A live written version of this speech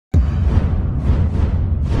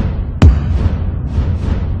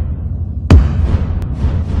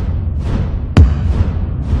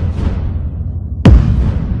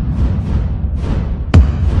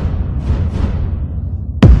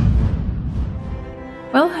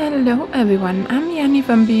Well, hello everyone, I'm Yanni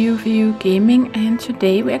from v1.0 Gaming, and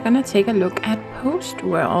today we're gonna take a look at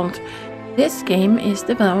POSTWORLD. This game is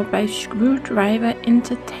developed by Screwdriver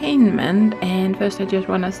Entertainment, and first I just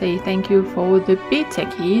want to say thank you for the beta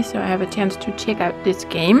key, so I have a chance to check out this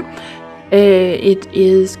game. It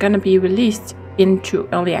is gonna be released into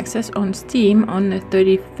early access on Steam on the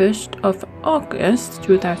 31st of August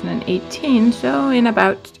 2018, so in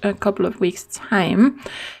about a couple of weeks time.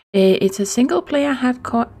 It's a single-player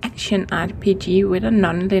hardcore action RPG with a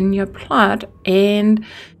non-linear plot, and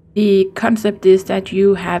the concept is that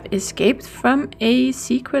you have escaped from a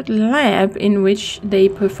secret lab in which they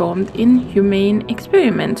performed inhumane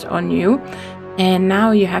experiments on you, and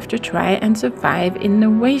now you have to try and survive in the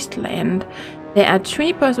wasteland. There are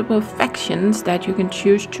 3 possible factions that you can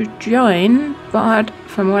choose to join, but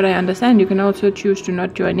from what I understand you can also choose to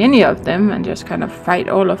not join any of them and just kind of fight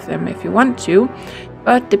all of them if you want to.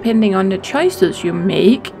 But depending on the choices you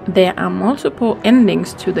make, there are multiple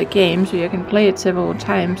endings to the game, so you can play it several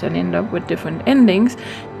times and end up with different endings.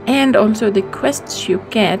 And also the quests you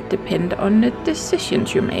get depend on the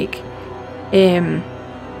decisions you make.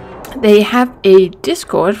 They have a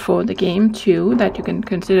Discord for the game too that you can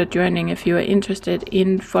consider joining if you are interested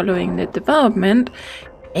in following the development.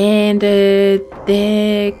 And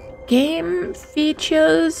the game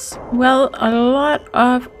features, well, a lot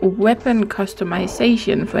of weapon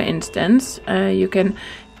customization. For instance, you can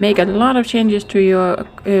make a lot of changes to your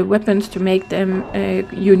weapons to make them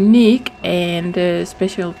unique and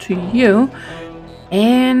special to you.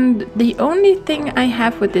 And the only thing I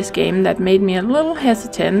have with this game that made me a little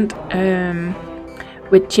hesitant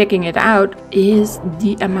with checking it out is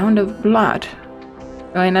the amount of blood.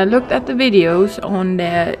 When I looked at the videos on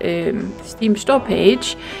their Steam store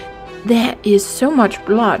page, there is so much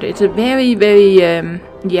blood. It's a very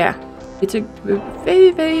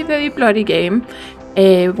bloody game.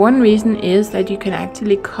 One reason is that you can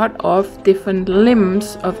actually cut off different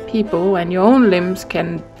limbs of people, and your own limbs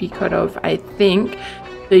can be cut off, I think.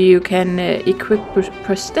 So you can equip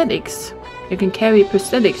prosthetics. You can carry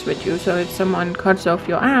prosthetics with you, so if someone cuts off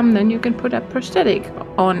your arm, then you can put a prosthetic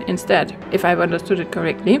on instead, if I've understood it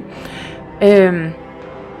correctly.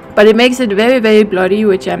 But it makes it very bloody,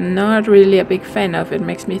 which I'm not really a big fan of. It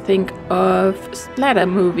makes me think of splatter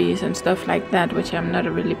movies and stuff like that, which I'm not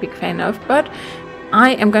a really big fan of. But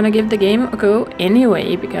I am gonna give the game a go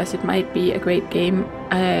anyway, because it might be a great game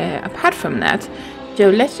apart from that. So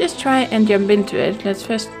let's just try and jump into it. Let's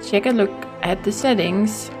first check a look at the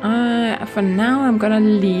settings. For now I'm gonna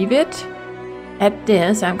leave it at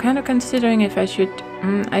this. I'm kind of considering if I should...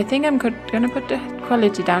 I think I'm gonna put the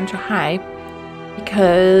quality down to high,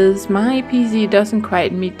 because my PC doesn't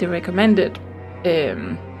quite meet the recommended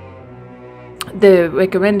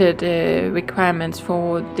requirements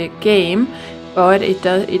for the game, but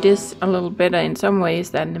it is a little better in some ways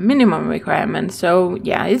than the minimum requirements. So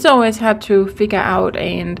yeah, it's always hard to figure out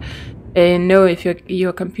and know if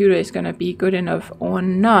your computer is gonna be good enough or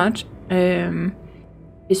not,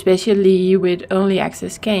 especially with early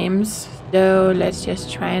access games. So let's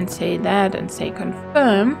just try and say that and say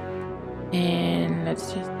confirm. And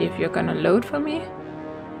let's just see if you're gonna load for me.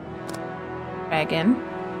 Try again.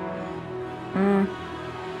 It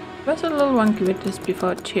was a little wonky with this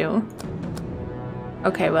before too.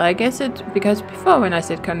 Okay, well I guess it, because before when I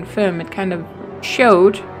said confirm it kind of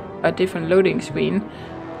showed a different loading screen,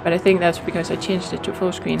 but I think that's because I changed it to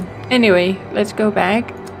full screen. Anyway, let's go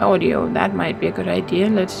back. Audio, that might be a good idea.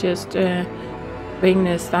 Let's just bring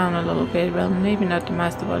this down a little bit. Well, maybe not the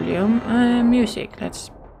master volume. Music, let's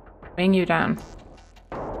bring you down.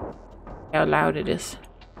 How loud it is.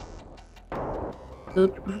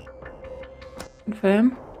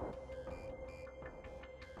 Confirm.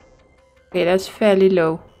 Okay, that's fairly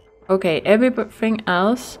low. Okay, everything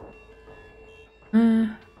else.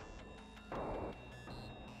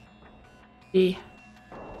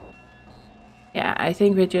 Yeah, I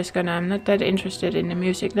think we're just gonna... I'm not that interested in the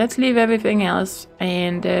music. Let's leave everything else,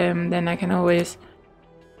 and then I can always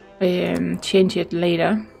change it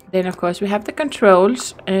later. Then of course we have the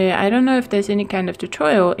controls. I don't know if there's any kind of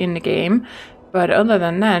tutorial in the game, but other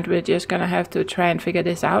than that we're just gonna have to try and figure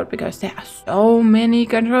this out, because there are so many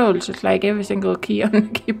controls. It's like every single key on the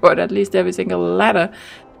keyboard, at least every single letter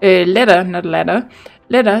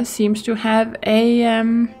seems to have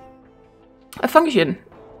a function.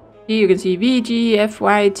 Here you can see V, G, F,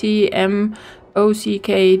 Y, T, M, O, C,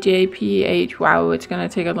 K, J, P, H. Wow, it's gonna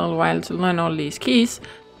take a little while to learn all these keys.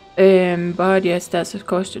 But yes, that's of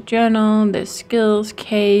course the journal, the skills,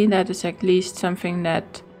 K, that is at least something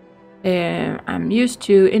that I'm used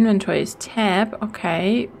to. Inventory is tab,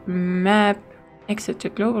 okay. Map, Exit to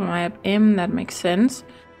global map. That makes sense.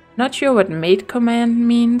 Not sure what mate command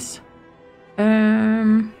means.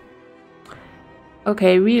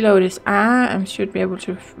 Okay, reload is R. I should be able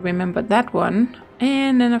to remember that one.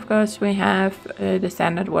 And then of course we have the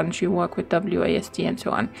standard ones. You work with WASD and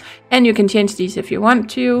so on. And you can change these if you want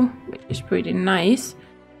to, which is pretty nice.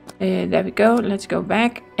 There we go. Let's go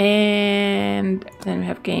back. And then we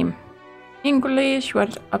have game English.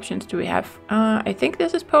 What options do we have? I think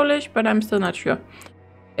this is Polish, but I'm still not sure.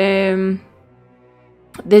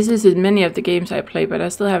 This is in many of the games I play, but I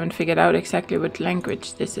still haven't figured out exactly what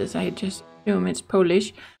language this is. I just assume it's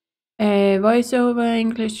Polish. Voiceover,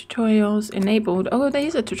 English tutorials enabled. Oh, there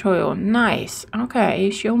is a tutorial. Nice. Okay,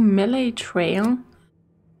 show melee trail.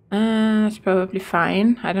 That's probably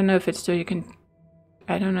fine. I don't know if it's so you can...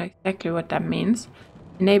 I don't know exactly what that means.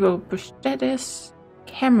 Enable prosthesis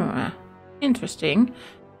camera. Interesting.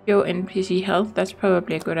 Show NPC health. That's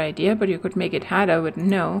probably a good idea, but you could make it harder with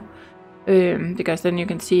no. Because then you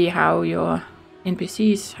can see how your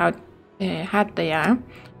NPCs, how hard they are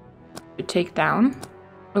to take down.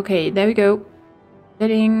 Okay, there we go.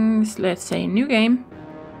 Settings, let's say new game.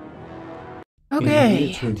 Okay. In the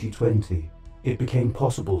year 2020, it became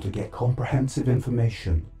possible to get comprehensive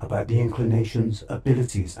information about the inclinations,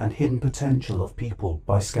 abilities, and hidden potential of people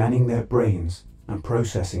by scanning their brains and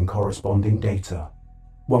processing corresponding data.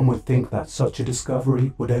 One would think that such a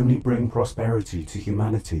discovery would only bring prosperity to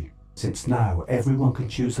humanity, since now everyone can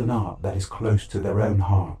choose an art that is close to their own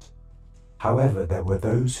heart. However, there were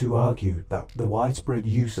those who argued that the widespread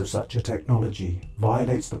use of such a technology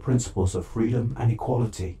violates the principles of freedom and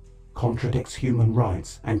equality, contradicts human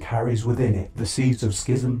rights, and carries within it the seeds of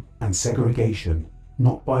schism and segregation,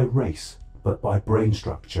 not by race, but by brain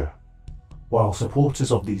structure. While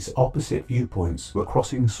supporters of these opposite viewpoints were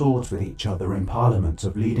crossing swords with each other in parliaments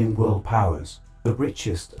of leading world powers, the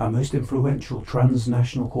richest and most influential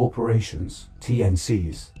transnational corporations,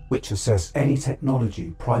 TNCs, which assess any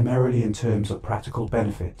technology primarily in terms of practical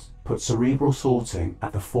benefits, put cerebral sorting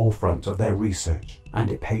at the forefront of their research, and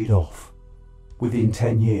it paid off. Within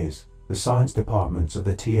 10 years, the science departments of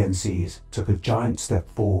the TNCs took a giant step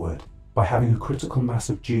forward. By having a critical mass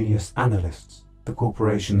of genius analysts, the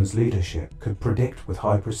corporation's leadership could predict with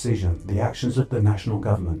high precision the actions of the national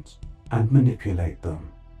government and manipulate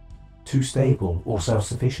them. Two stable or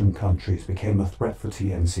self-sufficient countries became a threat for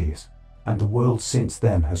TNCs, and the world since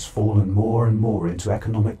then has fallen more and more into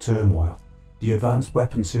economic turmoil. The advanced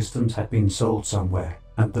weapon systems had been sold somewhere,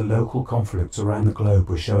 and the local conflicts around the globe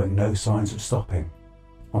were showing no signs of stopping.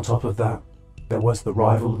 On top of that, there was the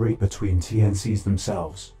rivalry between TNCs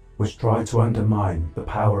themselves, which tried to undermine the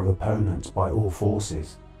power of opponents by all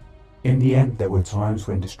forces. In the end, there were times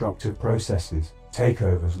when destructive processes,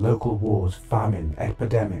 takeovers, local wars, famine,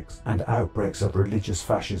 epidemics, and outbreaks of religious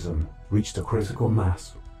fascism reached a critical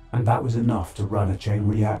mass, and that was enough to run a chain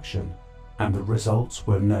reaction, and the results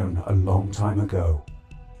were known a long time ago.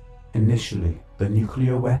 Initially, the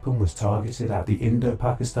nuclear weapon was targeted at the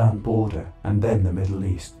Indo-Pakistan border and then the Middle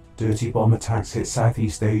East. Dirty bomb attacks hit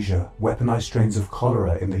Southeast Asia, weaponized strains of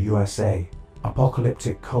cholera in the USA.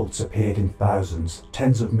 Apocalyptic cults appeared in thousands.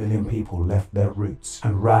 Tens of million people left their roots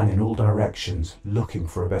and ran in all directions, looking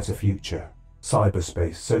for a better future.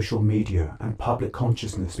 Cyberspace, social media, and public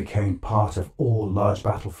consciousness became part of all large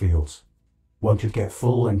battlefields. One could get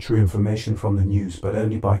full and true information from the news, but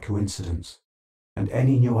only by coincidence. And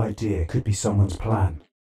any new idea could be someone's plan.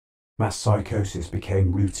 Mass psychosis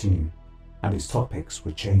became routine, and its topics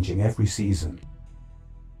were changing every season.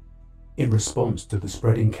 In response to the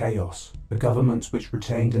spreading chaos, the governments which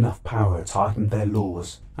retained enough power tightened their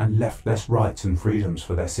laws and left less rights and freedoms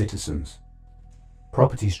for their citizens.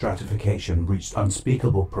 Property stratification reached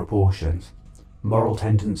unspeakable proportions. Moral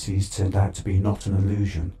tendencies turned out to be not an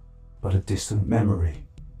illusion, but a distant memory.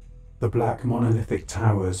 The black monolithic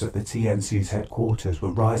towers of the TNC's headquarters were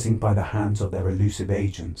rising by the hands of their elusive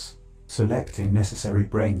agents, selecting necessary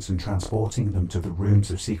brains and transporting them to the rooms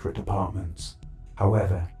of secret departments.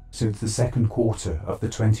 However, since the second quarter of the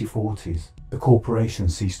 2040s, the corporation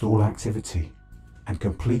ceased all activity and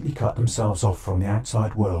completely cut themselves off from the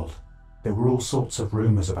outside world. There were all sorts of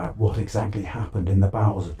rumors about what exactly happened in the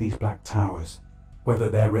bowels of these black towers, whether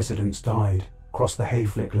their residents died, crossed the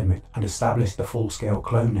Hayflick limit and established the full-scale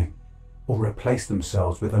cloning, or replaced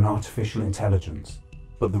themselves with an artificial intelligence.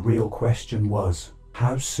 But the real question was,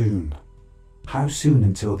 how soon? How soon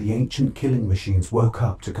until the ancient killing machines woke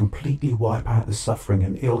up to completely wipe out the suffering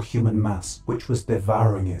and ill human mass which was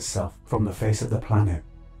devouring itself from the face of the planet?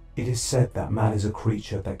 It is said that man is a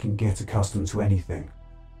creature that can get accustomed to anything.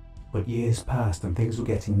 But years passed and things were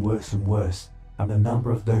getting worse and worse, and the number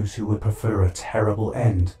of those who would prefer a terrible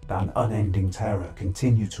end than unending terror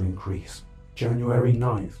continued to increase. January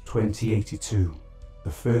 9th, 2082. The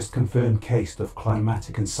first confirmed case of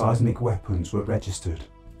climatic and seismic weapons were registered.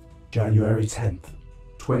 January 10th,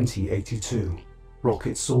 2082.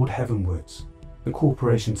 Rockets soared heavenwards. The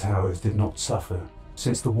corporation towers did not suffer,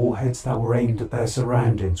 since the warheads that were aimed at their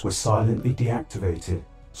surroundings were silently deactivated.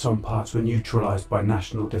 Some parts were neutralized by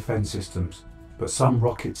national defense systems, but some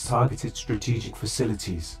rockets targeted strategic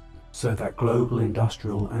facilities, so that global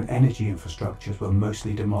industrial and energy infrastructures were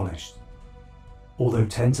mostly demolished. Although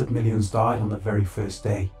tens of millions died on the very first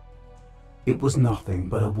day, it was nothing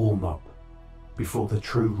but a warm-up before the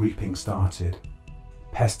true reaping started.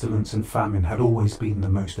 Pestilence and famine had always been the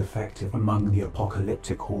most effective among the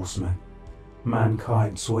apocalyptic horsemen.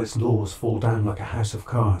 Mankind saw its laws fall down like a house of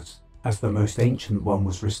cards as the most ancient one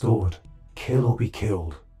was restored. Kill or be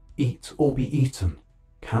killed, eat or be eaten.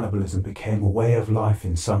 Cannibalism became a way of life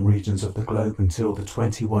in some regions of the globe until the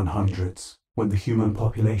 2100s, when the human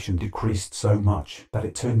population decreased so much that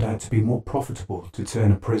it turned out to be more profitable to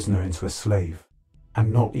turn a prisoner into a slave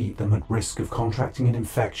and not eat them at risk of contracting an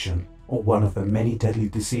infection or one of the many deadly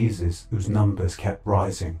diseases whose numbers kept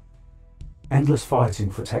rising. Endless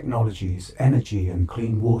fighting for technologies, energy and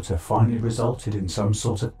clean water finally resulted in some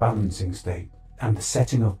sort of balancing state and the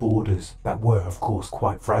setting of borders that were of course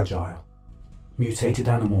quite fragile. Mutated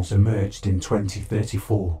animals emerged in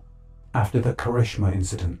 2034 after the Karishma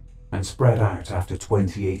incident and spread out after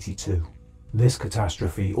 2082. This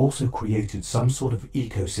catastrophe also created some sort of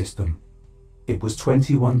ecosystem. It was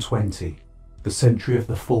 2120. The century of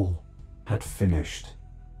the fall had finished.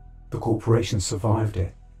 The corporations survived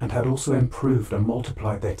it and had also improved and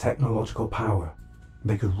multiplied their technological power.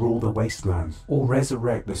 They could rule the wastelands or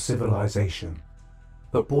resurrect the civilization.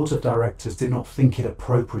 The boards of directors did not think it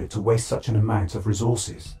appropriate to waste such an amount of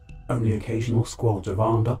resources. Only occasional squads of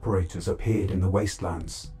armed operators appeared in the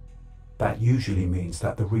wastelands. That usually means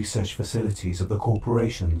that the research facilities of the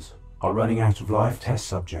corporations are running out of live test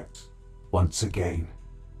subjects once again.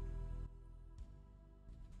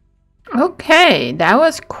 Okay, that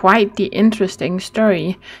was quite the interesting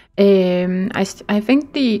story. I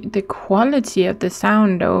think the quality of the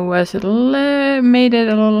sound though was made it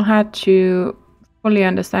a little hard to fully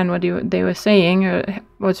understand what they were saying. It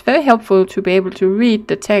was very helpful to be able to read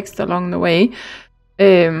the text along the way,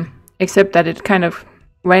 except that it kind of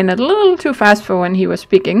ran a little too fast for when he was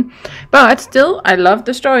speaking. But still, I love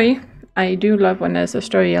the story. I do love when there's a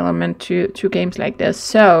story element to games like this.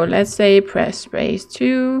 So let's say press space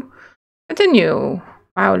to continue.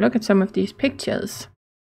 Wow, look at some of these pictures.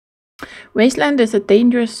 Wasteland is a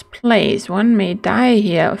dangerous place. One may die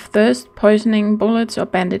here of thirst, poisoning, bullets, or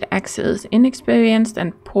bandit axes. Inexperienced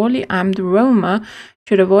and poorly armed roamer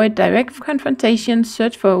should avoid direct confrontation,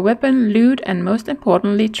 search for a weapon, loot, and most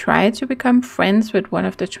importantly, try to become friends with one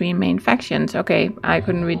of the three main factions. Okay, I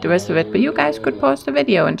couldn't read the rest of it, but you guys could pause the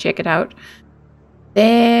video and check it out.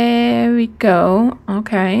 There we go.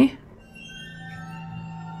 Okay.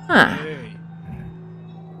 Huh.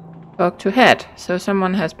 Talk to head. So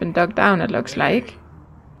someone has been dug down, it looks like.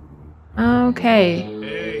 Okay.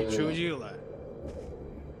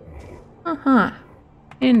 Uh-huh.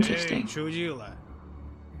 Interesting.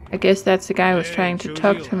 I guess that's the guy who was trying to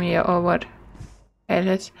talk to me, or what? Okay,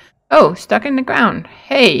 let's... Oh, stuck in the ground.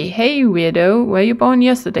 Hey, weirdo. Were you born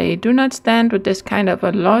yesterday? Do not stand with this kind of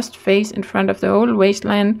a lost face in front of the whole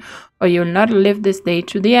wasteland, or you'll not live this day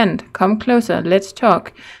to the end. Come closer, let's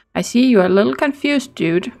talk. I see you're a little confused,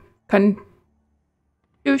 dude.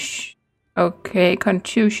 Okay,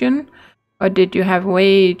 contusion? Or did you have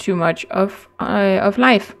way too much of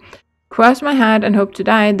life? Cross my heart and hope to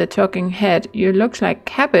die, the talking head. You look like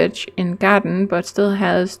cabbage in garden, but still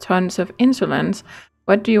has tons of insolence.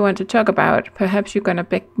 What do you want to talk about? Perhaps you're gonna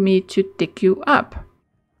beg me to dig you up.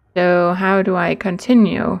 So how do I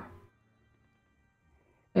continue?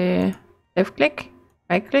 Left click?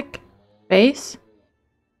 Right click? Space?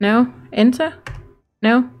 No? Enter?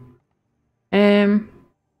 No?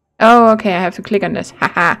 Oh, okay, I have to click on this.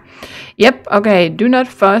 Haha. Yep, okay. Do not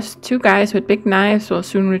fuss. Two guys with big knives will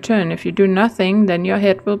soon return. If you do nothing, then your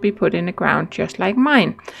head will be put in the ground, just like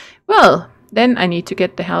mine. Well, then I need to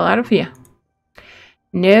get the hell out of here.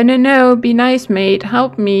 No. Be nice, mate.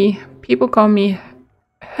 Help me. People call me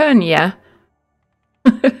Hernia.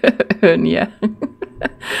 Hernia.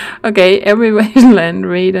 Okay, every wasteland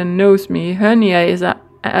raider knows me. Hernia is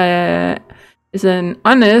an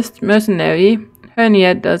honest mercenary.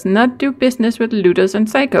 Hernia does not do business with looters and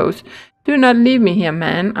psychos. Do not leave me here,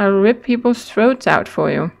 man. I'll rip people's throats out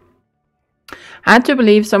for you. Hard to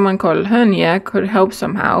believe someone called Hernia could help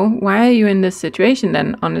somehow. Why are you in this situation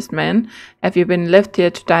then, honest man? Have you been left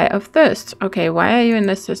here to die of thirst? Okay, why are you in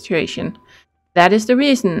this situation? That is the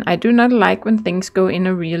reason. I do not like when things go in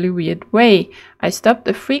a really weird way. I stopped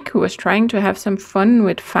the freak who was trying to have some fun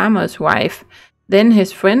with farmer's wife. Then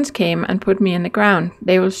his friends came and put me in the ground.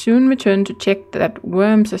 They will soon return to check that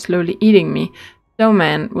worms are slowly eating me. So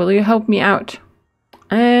man, will you help me out?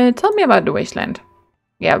 Tell me about the wasteland.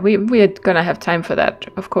 Yeah, we're gonna have time for that,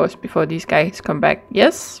 of course, before these guys come back.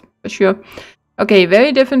 Yes, for sure. Okay,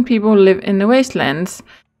 very different people live in the wastelands.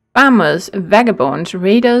 Farmers, vagabonds,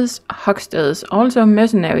 raiders, hucksters, also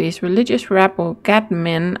mercenaries, religious rabble,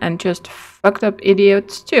 gadmen, and just fucked up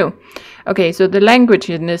idiots too. Okay, so the language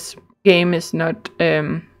in this game is not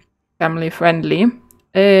family friendly.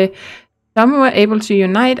 Some were able to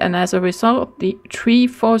unite, and as a result, the three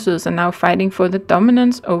forces are now fighting for the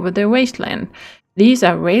dominance over the wasteland. These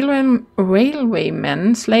are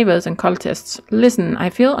railwaymen, slavers, and cultists. Listen, I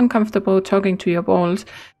feel uncomfortable talking to your balls.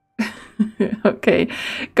 Okay,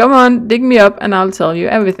 come on, dig me up and I'll tell you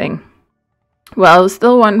everything. Well,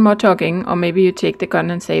 still want more talking, or maybe you take the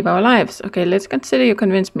gun and save our lives. Okay, let's consider you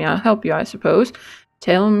convince me. I'll help you, I suppose.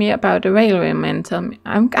 Tell me about the Railwaymen. Tell me.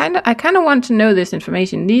 I kind of want to know this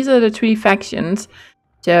information. These are the three factions.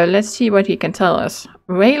 So let's see what he can tell us.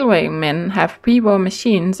 Railwaymen have pre-war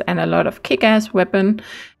machines and a lot of kick-ass weapons.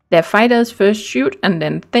 Their fighters first shoot and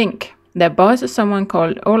then think. Their boss is someone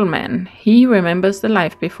called Old Man. He remembers the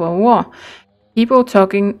life before war. People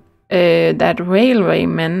talking that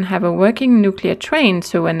railwaymen have a working nuclear train,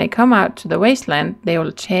 so when they come out to the wasteland, they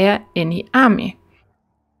will tear any army.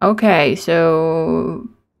 Okay, so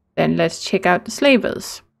then let's check out the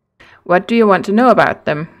slavers. What do you want to know about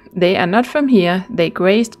them? They are not from here. They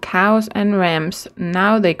grazed cows and rams.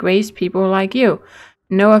 Now they graze people like you.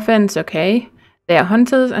 No offense, okay? They are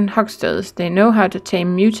hunters and hucksters. They know how to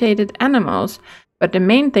tame mutated animals. But the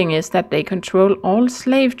main thing is that they control all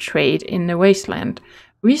slave trade in the wasteland.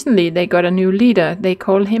 Recently they got a new leader. They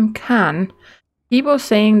call him Khan. People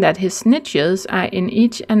saying that his snitches are in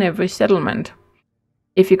each and every settlement.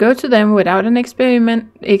 If you go to them without an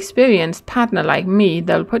experienced partner like me,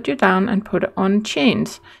 they'll put you down and put on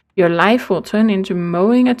chains. Your life will turn into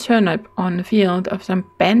mowing a turnip on the field of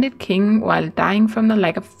some bandit king while dying from the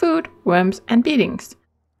lack of food, worms, and beatings.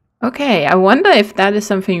 Okay, I wonder if that is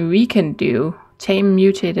something we can do. Tame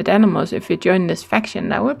mutated animals if we join this faction.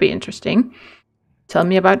 That would be interesting. Tell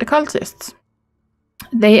me about the cultists.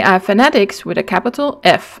 They are fanatics with a capital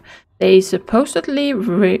F. They supposedly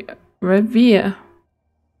revere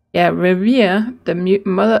the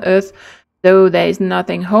Mother Earth, though there is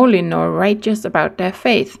nothing holy nor righteous about their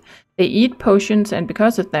faith. They eat potions and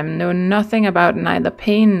because of them know nothing about neither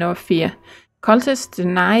pain nor fear. Cultists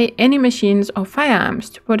deny any machines or firearms.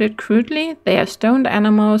 To put it crudely, they are stoned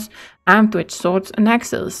animals armed with swords and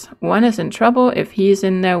axes. One is in trouble if he is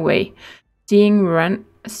in their way. Seeing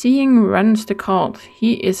runs the cult.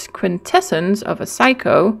 He is quintessence of a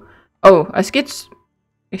psycho. Oh, a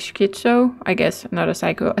schizo, I guess, not a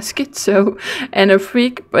psycho, a schizo, and a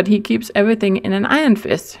freak, but he keeps everything in an iron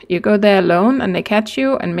fist. You go there alone and they catch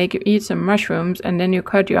you and make you eat some mushrooms, and then you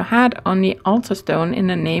cut your heart on the altar stone in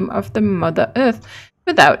the name of the Mother Earth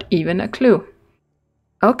without even a clue.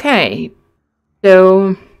 Okay,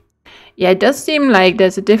 so yeah, it does seem like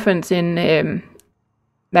there's a difference in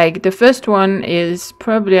like the first one is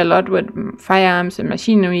probably a lot with firearms and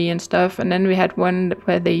machinery and stuff, and then we had one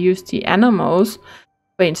where they used the animals,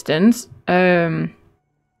 for instance, and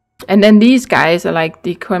then these guys are like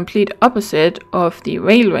the complete opposite of the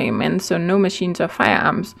railwaymen, so no machines or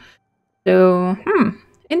firearms. So,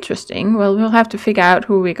 interesting. Well, we'll have to figure out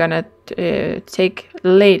who we're gonna take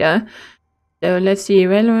later. So let's see,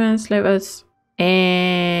 railwaymen, slavers,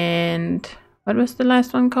 and what was the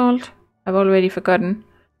last one called? I've already forgotten.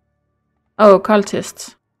 Oh,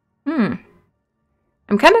 cultists.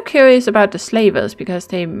 I'm kind of curious about the slavers, because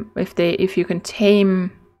if you can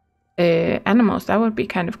tame animals, that would be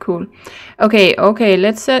kind of cool. Okay,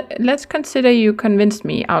 let's consider you convinced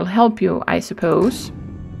me. I'll help you, I suppose.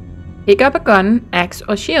 Pick up a gun, axe,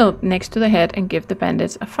 or shield next to the head and give the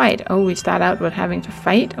bandits a fight. Oh, we start out with having to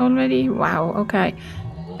fight already? Wow, okay.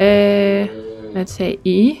 Let's say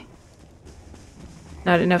E.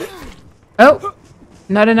 Not enough. Oh,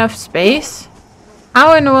 not enough space.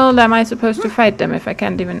 How in the world am I supposed to fight them if I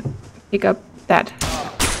can't even pick up that?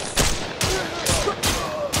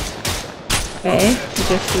 Okay,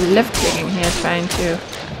 just left clicking here trying to...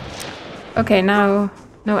 Okay, now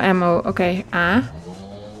no ammo. Okay, do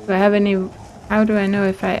I have any... How do I know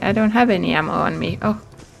if I don't have any ammo on me? Oh,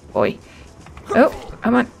 boy. Oh,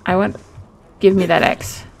 come on. Give me that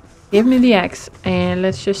axe. Give me the axe, and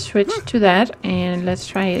let's just switch to that, and let's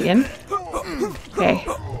try it again. Okay.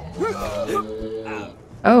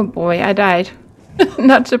 Oh boy, I died.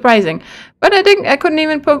 Not surprising. But I couldn't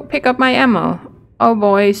even pick up my ammo. Oh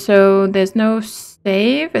boy, so there's no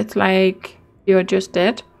save? It's like you're just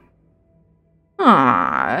dead?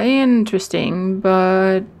 Ah, interesting,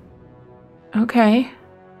 but... Okay.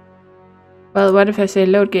 Well, what if I say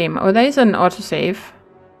load game? Oh, there is an autosave.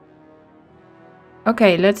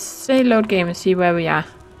 Okay, let's say load game and see where we are.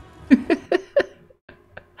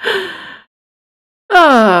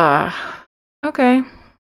 Ah, okay.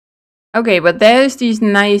 Okay, but there's these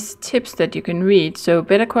nice tips that you can read. So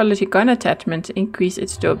better quality gun attachments increase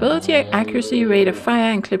its durability, accuracy, rate of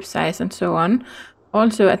fire, and clip size, and so on.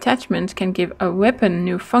 Also, attachments can give a weapon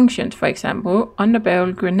new functions, for example,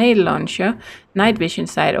 underbarrel grenade launcher, night vision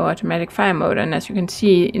sight, or automatic fire mode. And as you can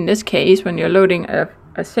see in this case, when you're loading a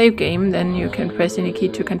save game, then you can press any key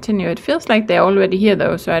to continue. It feels like they're already here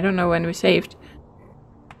though, so I don't know when we saved.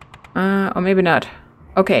 Or maybe not.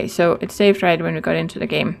 Okay, so it saved right when we got into the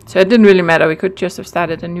game. So it didn't really matter, we could just have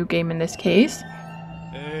started a new game in this case.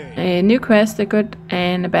 A new quest, a good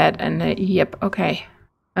and a bad, and a yep, okay.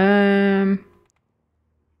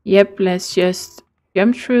 Yep, let's just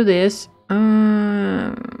jump through this.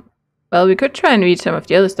 Well, we could try and read some of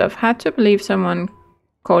the other stuff. Hard to believe someone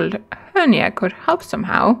called Hernia could help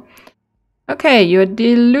somehow. Okay, you're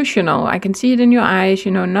delusional. I can see it in your eyes.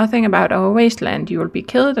 You know nothing about our wasteland. You will be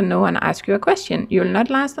killed and no one asks you a question. You will not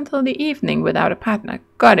last until the evening without a partner.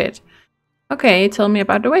 Got it. Okay, tell me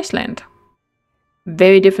about the wasteland.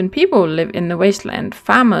 Very different people live in the wasteland.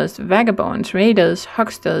 Farmers, vagabonds, raiders,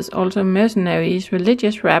 hucksters, also mercenaries,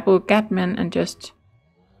 religious rabble, gatmen, and just...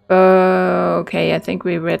 okay, I think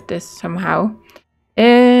we read this somehow.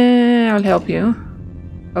 I'll help you.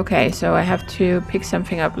 Okay, so I have to pick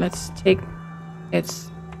something up. Let's take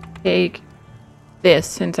this,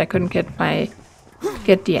 since I couldn't get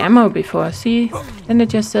the ammo before. See, then it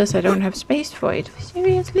just says I don't have space for it.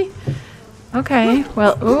 Seriously? Okay,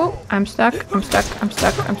 well, oh, I'm stuck.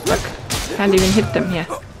 Can't even hit them here.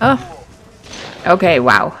 Oh, okay,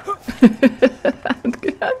 wow. I'm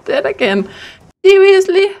dead again.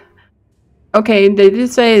 Seriously? Okay, they did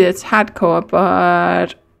say it's hardcore,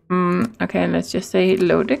 but okay, let's just say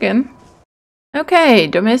load again. Okay,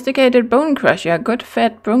 domesticated bone crusher. Good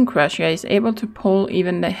fed bone crusher is able to pull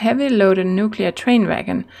even the heavy loaded nuclear train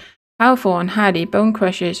wagon. Powerful and hardy, bone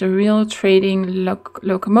crusher is a real trading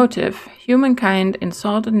locomotive. Humankind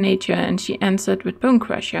insulted nature and she answered with bone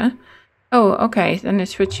crusher. Oh, okay, then it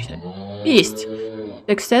switches. Beast.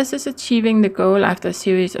 Success is achieving the goal after a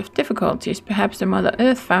series of difficulties. Perhaps the Mother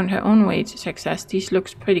Earth found her own way to success. This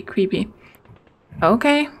looks pretty creepy.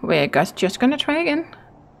 Okay, we're just gonna try again.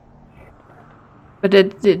 But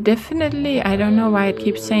it definitely, I don't know why it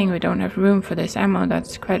keeps saying we don't have room for this ammo.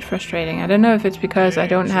 That's quite frustrating. I don't know if it's because I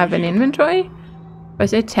don't have an inventory. Or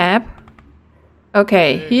is it tab?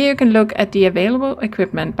 Okay, here you can look at the available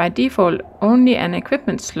equipment. By default, only an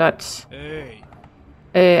equipment slots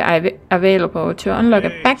are available. To unlock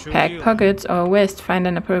a backpack, pockets, or vest, find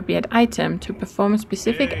an appropriate item. To perform a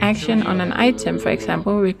specific action on an item, for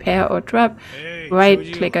example, repair or drop,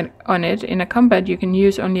 right-click on it. In a combat, you can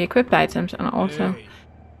use only equipped items and also...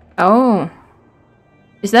 Oh.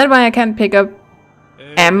 Is that why I can't pick up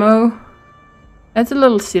ammo? That's a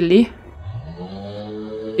little silly.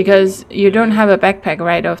 Because you don't have a backpack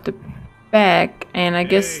right off the back, and I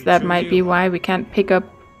guess that might be why we can't pick up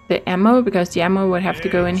the ammo, because the ammo would have to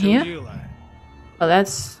go in here. Well,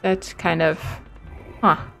 that's kind of...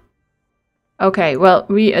 Huh. Okay, well,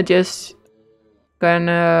 we are just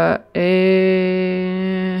gonna...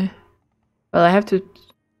 Well, I have to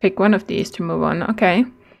pick one of these to move on. Okay.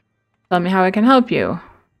 Tell me how I can help you.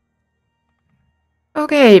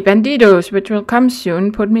 Okay, banditos, which will come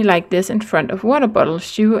soon, put me like this in front of water bottle,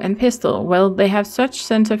 shoe, and pistol. Well, they have such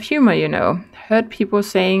sense of humor, you know. Heard people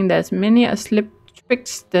saying there's many a slip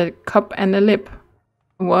twixt the cup and the lip.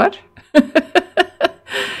 What?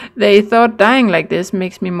 They thought dying like this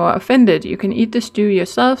makes me more offended. You can eat the stew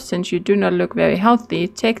yourself, since you do not look very healthy.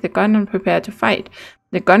 Take the gun and prepare to fight.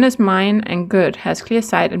 The gun is mine and good, has clear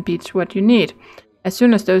sight and beats what you need. As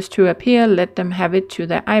soon as those two appear, let them have it to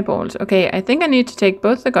their eyeballs. Okay, I think I need to take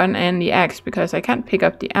both the gun and the axe, because I can't pick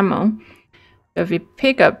up the ammo. So if we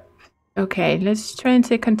pick up... Okay, let's try and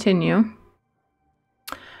say continue.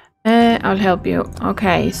 I'll help you.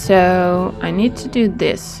 Okay, so I need to do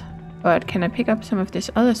this. But can I pick up some of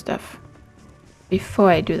this other stuff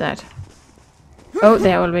before I do that? Oh,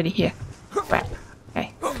 they're already here. Crap.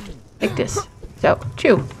 Okay, like this. So,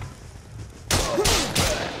 chew.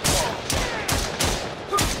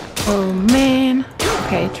 Oh man.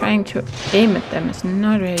 Okay, trying to aim at them is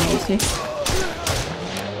not very easy.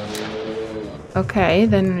 Okay,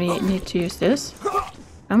 then we need to use this.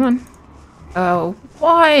 Come on. Oh,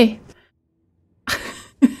 why?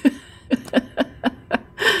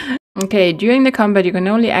 Okay, during the combat you can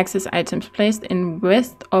only access items placed in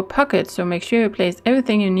vests or pockets, so make sure you place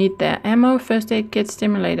everything you need there. Ammo, first aid kit,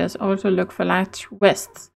 stimulators. Also look for large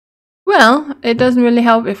vests. Well, it doesn't really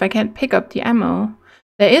help if I can't pick up the ammo.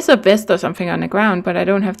 There is a vest or something on the ground, but I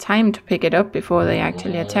don't have time to pick it up before they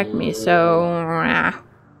actually attack me, so...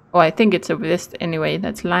 Oh, I think it's a vest anyway,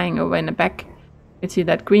 that's lying over in the back. You see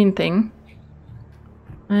that green thing?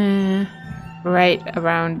 Right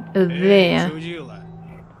around there.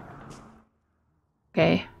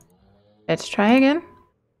 Okay, let's try again.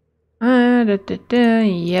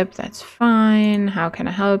 Yep, that's fine. How can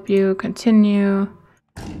I help you? Continue.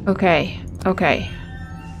 Okay, okay.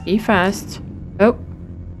 Be fast. Oh.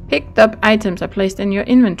 Picked up items are placed in your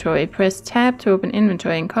inventory. Press tab to open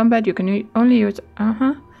inventory. In combat, you can only use...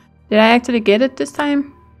 Did I actually get it this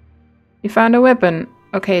time? You found a weapon.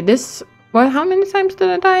 Okay, this... Well, how many times did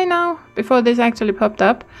I die now? Before this actually popped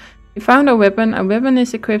up. You found a weapon. A weapon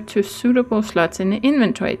is equipped to suitable slots in the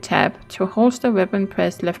inventory tab. To holster weapon,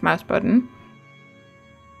 press left mouse button.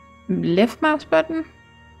 Left mouse button?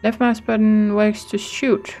 Left mouse button works to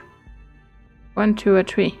shoot. 1, 2, or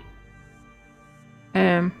 3.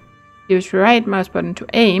 Use right mouse button to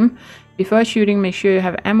aim. Before shooting, make sure you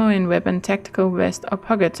have ammo in weapon, tactical vest, or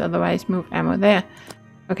pockets, otherwise move ammo there.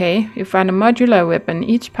 Okay, you find a modular weapon.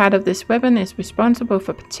 Each part of this weapon is responsible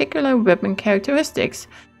for particular weapon characteristics.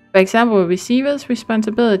 For example, receiver's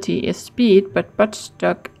responsibility is speed, but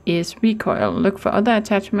buttstock is recoil. Look for other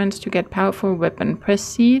attachments to get powerful weapon. Press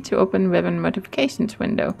C to open weapon modifications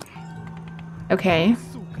window. Okay.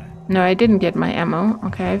 No, I didn't get my ammo.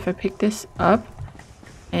 Okay, if I pick this up.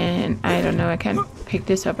 And I don't know, I can't pick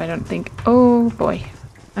this up, I don't think. Oh boy.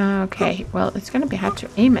 Okay, well, it's gonna be hard to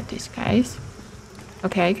aim at these guys.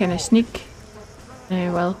 Okay, can I sneak?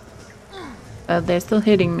 Well, they're still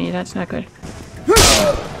hitting me, that's not good.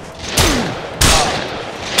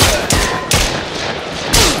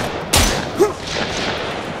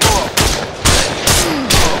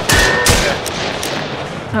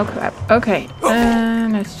 Oh crap, okay.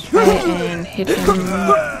 Let's try and hit him.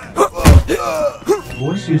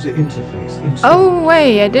 Voice user interface. Oh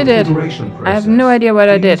wait, I did it. I have no idea what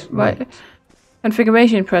I did. What?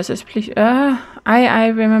 Configuration process, please. I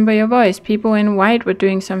remember your voice. People in white were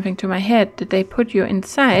doing something to my head. Did they put you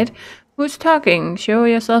inside? Who's talking? Show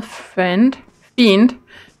yourself, friend. Fiend.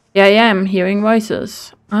 Yeah, I am hearing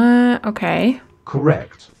voices. Okay.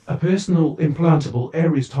 Correct. A personal implantable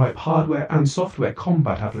Ares-type hardware and software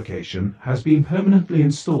combat application has been permanently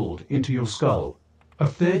installed into your skull. A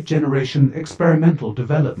third-generation experimental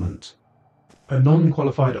development. A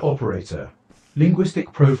non-qualified operator.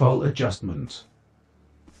 Linguistic profile adjustment.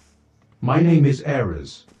 My name is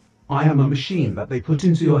Ares. I am a machine that they put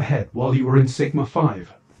into your head while you were in Sigma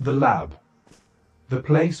 5, the lab. The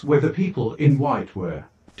place where the people in white were.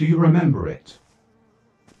 Do you remember it?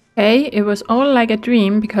 Hey, it was all like a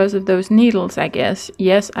dream because of those needles, I guess.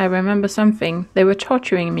 Yes, I remember something. They were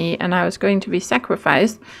torturing me and I was going to be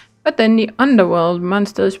sacrificed. But then the underworld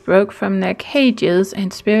monsters broke from their cages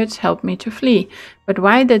and spirits helped me to flee. But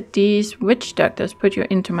why did these witch doctors put you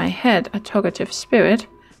into my head, a talkative spirit?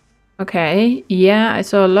 Okay, yeah, I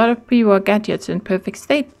saw a lot of pre-war gadgets in perfect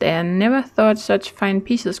state there. Never thought such fine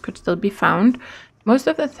pieces could still be found. Most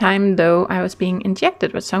of the time, though, I was being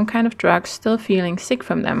injected with some kind of drugs, still feeling sick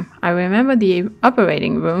from them. I remember the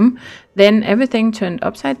operating room. Then everything turned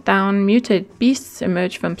upside down, mutated beasts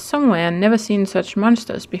emerged from somewhere, never seen such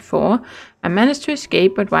monsters before. I managed to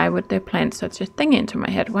escape, but why would they plant such a thing into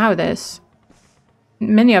my head? Wow, there's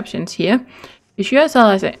many options here. Be sure as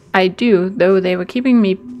hell as I do, though they were keeping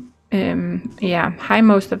me high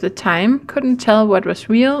most of the time. Couldn't tell what was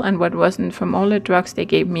real and what wasn't from all the drugs they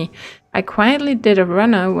gave me. I quietly did a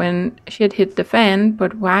runner when shit hit the fan,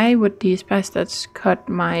 but why would these bastards cut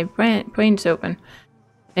my brains open?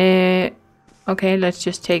 Okay, let's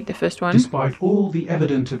just take the first one. Despite all the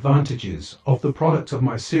evident advantages of the product of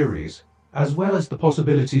my series, as well as the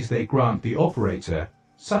possibilities they grant the operator,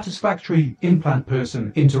 satisfactory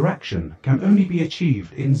implant-person interaction can only be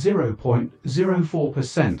achieved in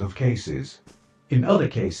 0.04% of cases. In other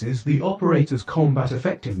cases, the operator's combat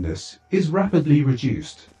effectiveness is rapidly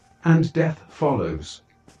reduced, and death follows.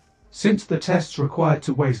 Since the tests required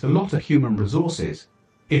to waste a lot of human resources,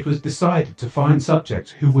 it was decided to find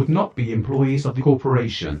subjects who would not be employees of the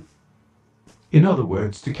corporation. In other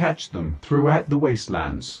words, to catch them throughout the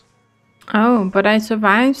wastelands. Oh, but I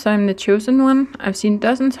survived, so I'm the chosen one. I've seen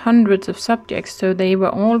dozens, hundreds of subjects, so they were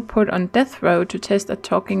all put on death row to test a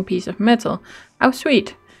talking piece of metal. How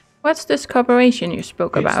sweet. What's this corporation you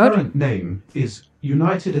spoke about? Its current name is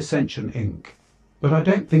United Ascension Inc., but I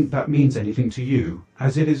don't think that means anything to you,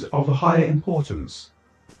 as it is of a higher importance.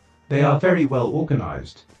 They are very well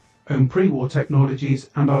organized, own pre-war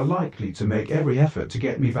technologies, and are likely to make every effort to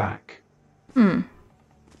get me back.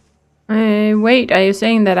 Wait, are you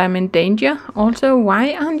saying that I'm in danger? Also,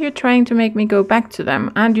 why aren't you trying to make me go back to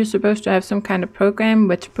them? Aren't you supposed to have some kind of program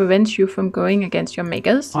which prevents you from going against your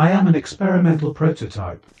makers? I am an experimental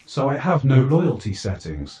prototype, so I have no loyalty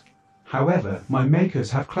settings. However, my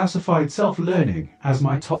makers have classified self-learning as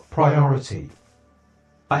my top priority.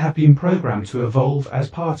 I have been programmed to evolve as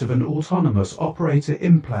part of an autonomous operator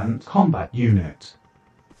implant combat unit.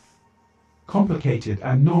 Complicated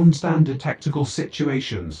and non-standard tactical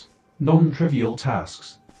situations, non-trivial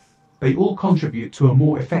tasks. They all contribute to a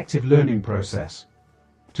more effective learning process.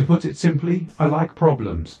 To put it simply, I like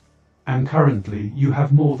problems, and currently you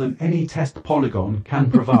have more than any test polygon can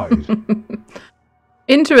provide.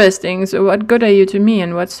 Interesting, so what good are you to me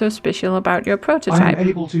and what's so special about your prototype? I am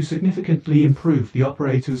able to significantly improve the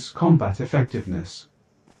operator's combat effectiveness,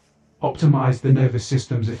 optimize the nervous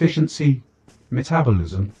system's efficiency,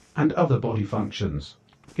 metabolism, and other body functions,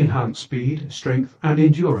 enhance speed, strength, and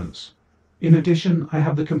endurance. In addition, I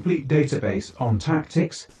have the complete database on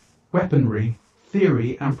tactics, weaponry,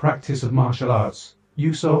 theory and practice of martial arts,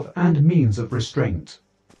 use of and means of restraint.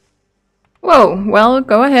 Whoa, well,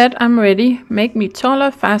 go ahead, I'm ready. Make me taller,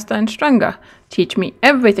 faster, and stronger. Teach me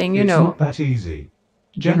everything you know. It's not that easy.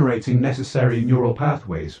 Generating necessary neural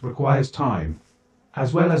pathways requires time,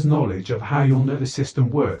 as well as knowledge of how your nervous system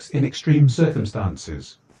works in extreme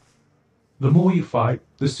circumstances. The more you fight,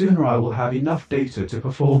 the sooner I will have enough data to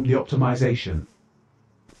perform the optimization.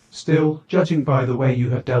 Still, judging by the way you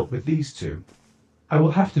have dealt with these two, I will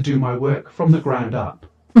have to do my work from the ground up.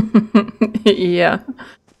 Yeah.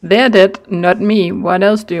 They're dead, not me. What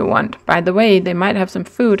else do you want? By the way, they might have some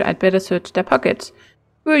food. I'd better search their pockets.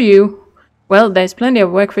 Who are you? Well, there's plenty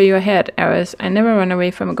of work for you ahead, Aris. I never run away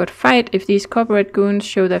from a good fight. If these corporate goons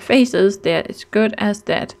show their faces, they're as good as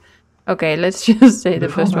dead. Okay, let's just say the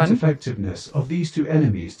first one. The combat effectiveness of these two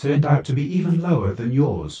enemies turned out to be even lower than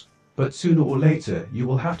yours. But sooner or later, you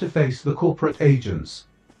will have to face the corporate agents.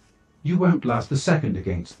 You won't last a second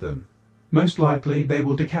against them. Most likely, they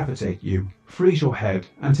will decapitate you, freeze your head,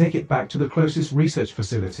 and take it back to the closest research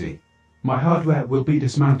facility. My hardware will be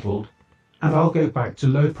dismantled, and I'll go back to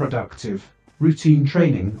low productive, routine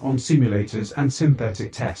training on simulators and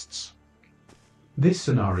synthetic tests. This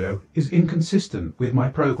scenario is inconsistent with my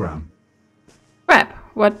program. Crap,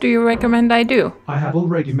 what do you recommend I do? I have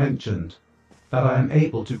already mentioned that I am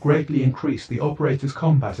able to greatly increase the operator's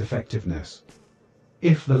combat effectiveness,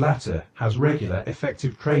 if the latter has regular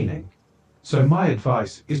effective training. So my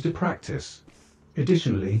advice is to practice.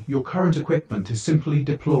 Additionally, your current equipment is simply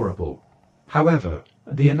deplorable. However,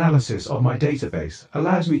 the analysis of my database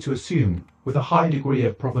allows me to assume with a high degree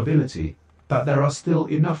of probability that there are still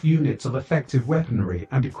enough units of effective weaponry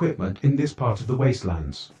and equipment in this part of the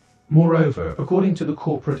wastelands. Moreover, according to the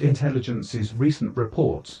corporate intelligence's recent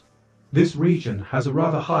reports, this region has a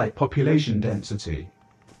rather high population density.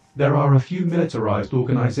 There are a few militarized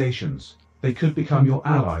organizations. They could become your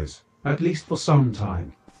allies, at least for some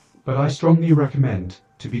time. But I strongly recommend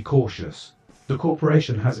to be cautious. The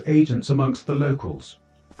corporation has agents amongst the locals,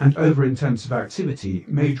 and over-intensive activity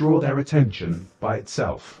may draw their attention by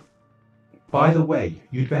itself. By the way,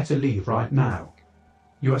 you'd better leave right now.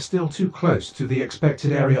 You are still too close to the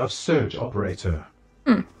expected area of surge, operator.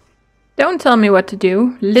 Don't tell me what to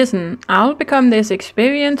do. Listen, I'll become this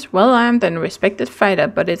experienced, well-armed and respected fighter,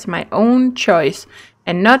 but it's my own choice,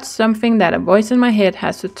 and not something that a voice in my head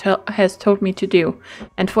has told me to do.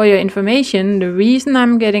 And for your information, the reason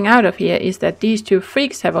I'm getting out of here is that these two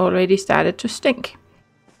freaks have already started to stink.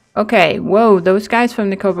 Okay, whoa, those guys from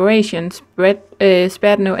the corporation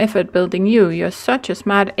spared no effort building you. You're such a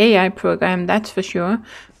smart AI program, that's for sure.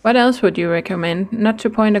 What else would you recommend? Not to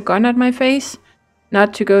point a gun at my face?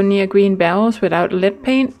 Not to go near green barrels without lead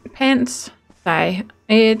pants? Sigh.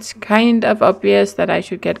 It's kind of obvious that I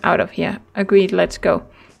should get out of here. Agreed, let's go.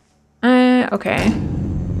 Okay.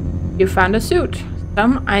 You found a suit.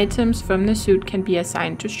 Some items from the suit can be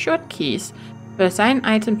assigned to short keys. To assign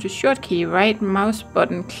item to short key, right mouse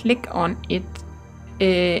button, click on it,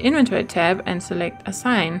 inventory tab, and select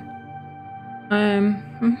assign.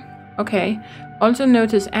 Okay. Also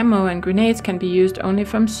notice ammo and grenades can be used only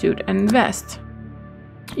from suit and vest.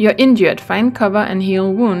 You're injured. Find cover and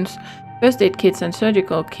heal wounds. First aid kits and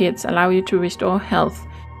surgical kits allow you to restore health.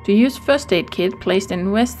 To use first aid kit placed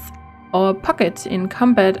in vests or pockets in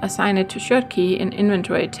combat, assign it to short key in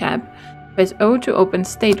inventory tab. Press O to open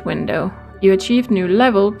state window. You achieved new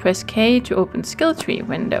level, press K to open skill tree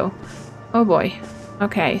window. Oh boy.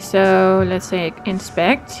 Okay, so let's say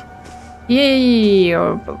inspect. Yay!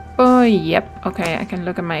 Oh boy, yep. Okay, I can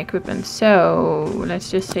look at my equipment. So let's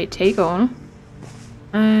just say take all.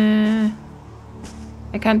 I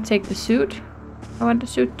can't take the suit. I want the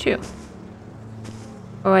suit too.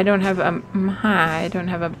 Oh, I don't have a... I don't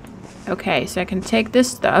have a... Okay, so I can take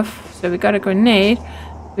this stuff. So we got a grenade.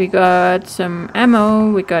 We got some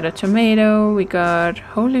ammo. We got a tomato. We got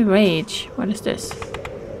Holy Rage. What is this?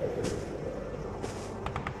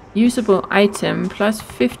 Usable item. Plus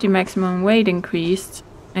 50 maximum weight increased.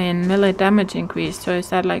 And melee damage increased. So is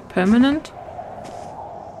that like permanent?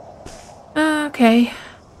 Okay.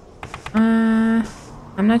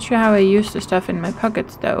 I'm not sure how I use the stuff in my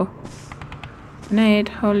pockets though. Grenade,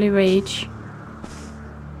 Holy Rage.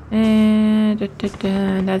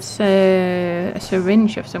 That's a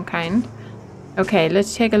syringe of some kind. Okay,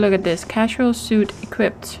 let's take a look at this. Casual suit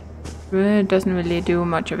equipped. Doesn't really do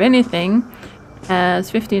much of anything.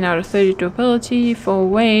 Has 15 out of 30 durability, 4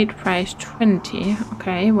 weight, price 20.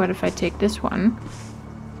 Okay, what if I take this one?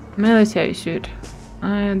 Military suit.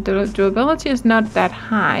 The durability is not that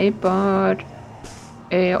high, but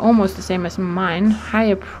almost the same as mine.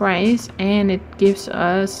 Higher price, and it gives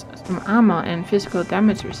us some armor and physical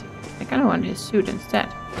damage resistance. I kind of want his suit instead.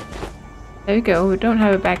 There we go. We don't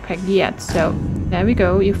have a backpack yet, so there we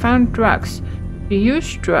go. You found drugs. To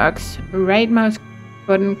use drugs, right mouse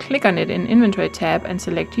button, click on it in inventory tab and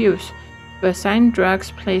select use. To assign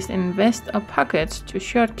drugs placed in vest or pockets to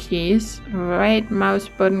short keys, right mouse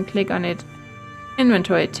button, click on it,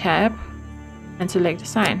 inventory tab and select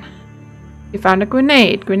assign. You found a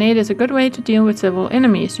grenade. Grenade is a good way to deal with several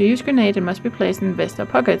enemies. To use grenade, it must be placed in vest or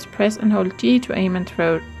pockets. Press and hold G to aim and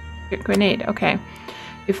throw your grenade. Okay.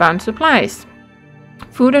 You found supplies.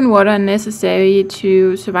 Food and water are necessary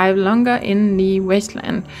to survive longer in the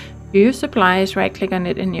wasteland. To use supplies, right click on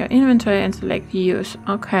it in your inventory and select use.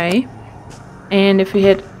 Okay. And if we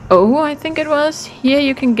hit O, I think it was, here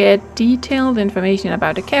you can get detailed information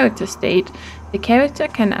about the character state. The character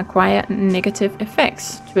can acquire negative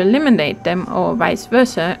effects. To eliminate them or vice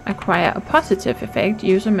versa, acquire a positive effect,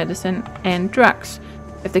 use a medicine and drugs.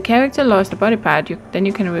 If the character lost a body part, then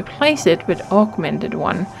you can replace it with augmented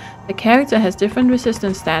one. The character has different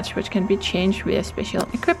resistance stats which can be changed via special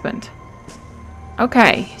equipment.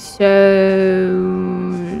 Okay, so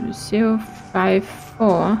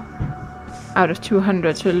 054 out of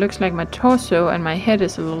 200, so it looks like my torso and my head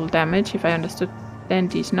is a little damaged if I understood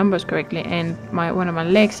these numbers correctly, and one of my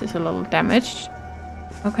legs is a little damaged.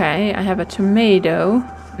 Okay, I have a tomato.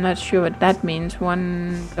 I'm not sure what that means.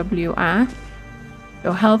 1 WR.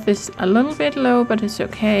 So health is a little bit low, but it's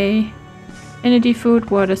okay. Energy, food,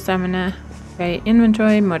 water, stamina. Okay,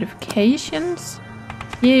 inventory, modifications.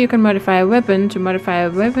 Here you can modify a weapon. To modify a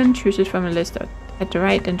weapon, choose it from a list at the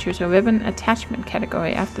right and choose a weapon attachment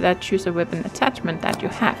category. After that, choose a weapon attachment that you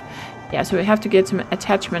have. Yeah, so we have to get some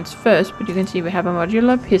attachments first, but you can see we have a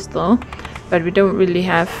modular pistol, but we don't really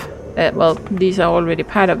have, well, these are already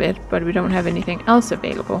part of it, but we don't have anything else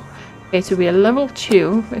available. Okay, so we are level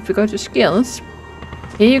 2. If we go to skills,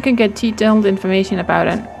 here you can get detailed information about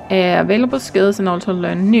available skills and also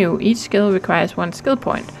learn new. Each skill requires 1 skill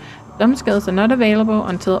point. Some skills are not available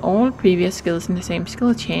until all previous skills in the same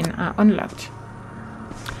skill chain are unlocked.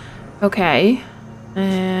 Okay,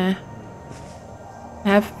 I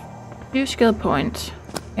have 2 skill points.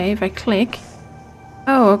 Okay, if I click.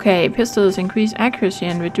 Oh, okay. Pistols increase accuracy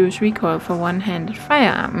and reduce recoil for one-handed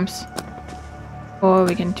firearms. Or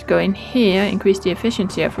we can go in here, increase the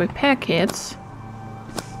efficiency of repair kits.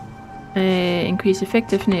 Increase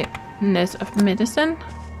effectiveness of medicine.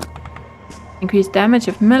 Increase damage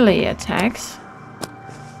of melee attacks.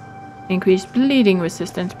 Increase bleeding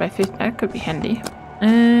resistance by 50. That could be handy.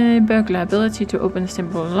 Burglar ability to open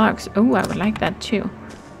simple locks. Oh, I would like that too.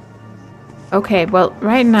 Okay, well,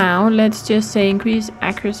 right now, let's just say increase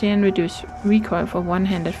accuracy and reduce recoil for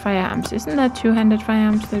one-handed firearms. Isn't that two-handed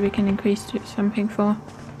firearms that we can increase to something for?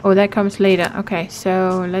 Oh, that comes later. Okay,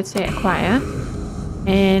 so let's say acquire.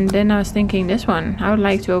 And then I was thinking this one. I would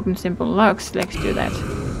like to open simple locks. Let's do that.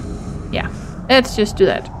 Yeah, let's just do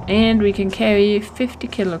that. And we can carry 50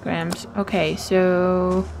 kilograms. Okay,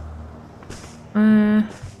 so...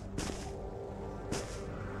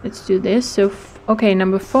 let's do this. So... okay,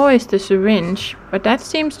 number 4 is the syringe, but that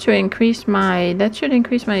seems to increase my... that should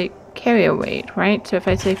increase my carrier weight, right? So if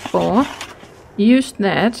I say 4, use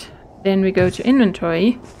that, then we go to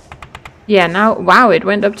inventory, Yeah, now, wow, it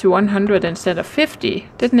went up to 100 instead of 50.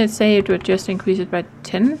 Didn't it say it would just increase it by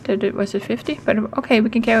 10? Was it 50? But okay, we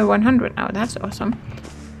can carry 100 now. That's awesome.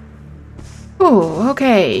 Oh,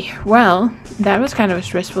 okay. Well, that was kind of a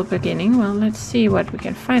stressful beginning. Well, let's see what we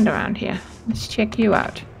can find around here. Let's check you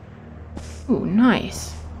out. Oh,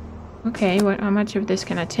 nice. Okay, how much of this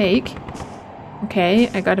can I take? Okay,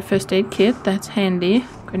 I got a first aid kit. That's handy.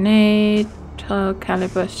 Grenade,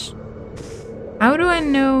 calibers. How do I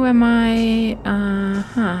know am I...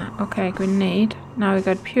 okay, grenade. Now we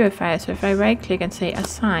got purifier, so if I right click and say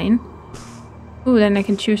assign. Ooh, then I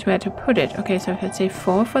can choose where to put it. Okay, so if I say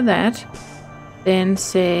 4 for that. Then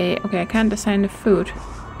say... Okay, I can't assign the food.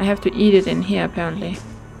 I have to eat it in here apparently.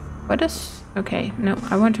 What is... Okay, no,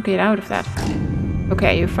 I want to get out of that.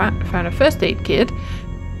 Okay, you found a first aid kit.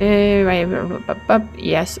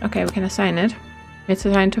 Yes, okay, we can assign it. It's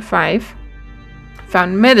assigned to 5.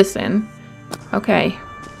 Found medicine. Okay.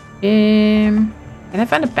 Can I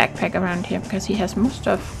find a backpack around here? Because he has more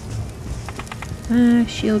stuff.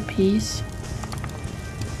 Shield piece.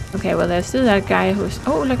 Okay, well there's still that guy who's...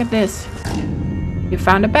 Oh, look at this. You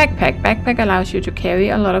found a backpack. Backpack allows you to carry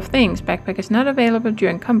a lot of things. Backpack is not available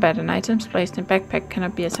during combat, and items placed in backpack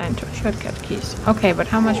cannot be assigned to shortcut keys. Okay, but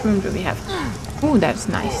how much room do we have? Ooh, that's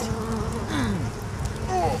nice.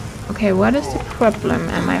 Okay, what is the problem?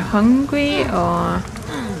 Am I hungry or...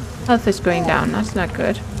 Health is going down. That's not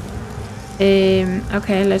good.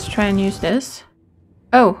 Okay, let's try and use this.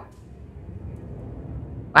 Oh.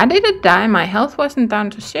 Why did it die? My health wasn't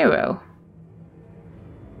down to 0.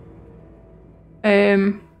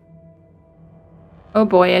 Oh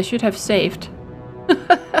boy, I should have saved.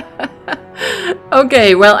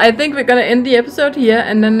 Okay, well, I think we're gonna end the episode here,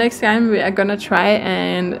 and then next time we are gonna try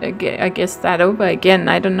and I guess start over again.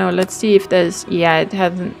 I don't know. Let's see if there's... Yeah, it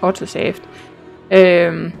hasn't auto-saved.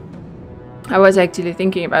 I was actually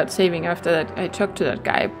thinking about saving after that I talked to that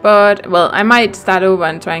guy, but well, I might start over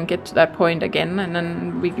and try and get to that point again, and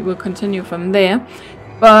then we will continue from there.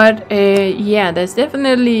 But yeah, there's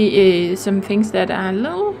definitely some things that are a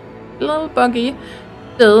little buggy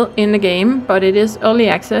still in the game, but it is early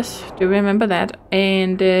access. Do remember that?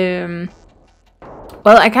 And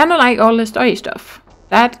well, I kind of like all the story stuff.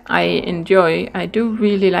 That I enjoy. I do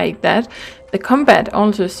really like that. The combat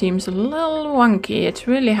also seems a little wonky. It's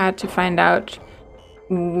really hard to find out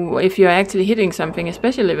if you're actually hitting something,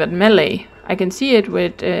 especially with melee. I can see it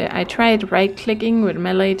with... I tried right-clicking with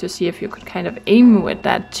melee to see if you could kind of aim with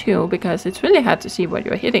that too, because it's really hard to see what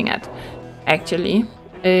you're hitting at, actually.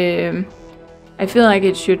 I feel like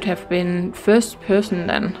it should have been first person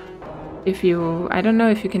then. If you... I don't know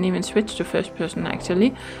if you can even switch to first person,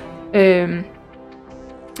 actually.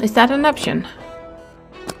 Is that an option?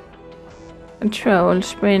 Control,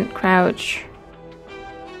 sprint, crouch,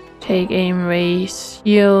 take aim, raise,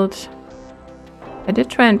 shield. I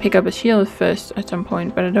did try and pick up a shield first at some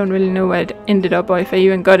point, but I don't really know where it ended up or if I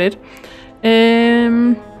even got it.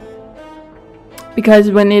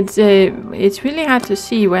 Because when it's really hard to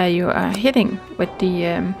see where you are hitting with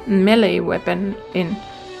the melee weapon in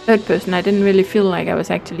third person. I didn't really feel like I was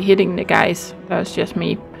actually hitting the guys. That was just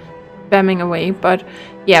me spamming away, but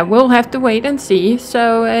yeah, we'll have to wait and see.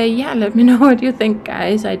 So yeah, let me know what you think,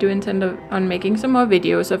 guys. I do intend on making some more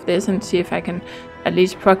videos of this and see if I can at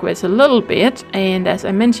least progress a little bit. And as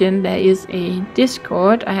I mentioned, there is a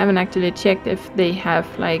Discord. I haven't actually checked if they have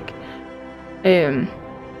like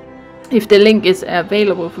if the link is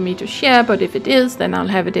available for me to share, but if it is, then I'll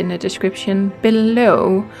have it in the description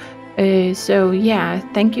below. So yeah,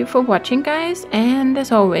 thank you for watching, guys, and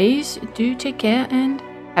as always, do take care and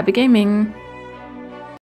happy gaming!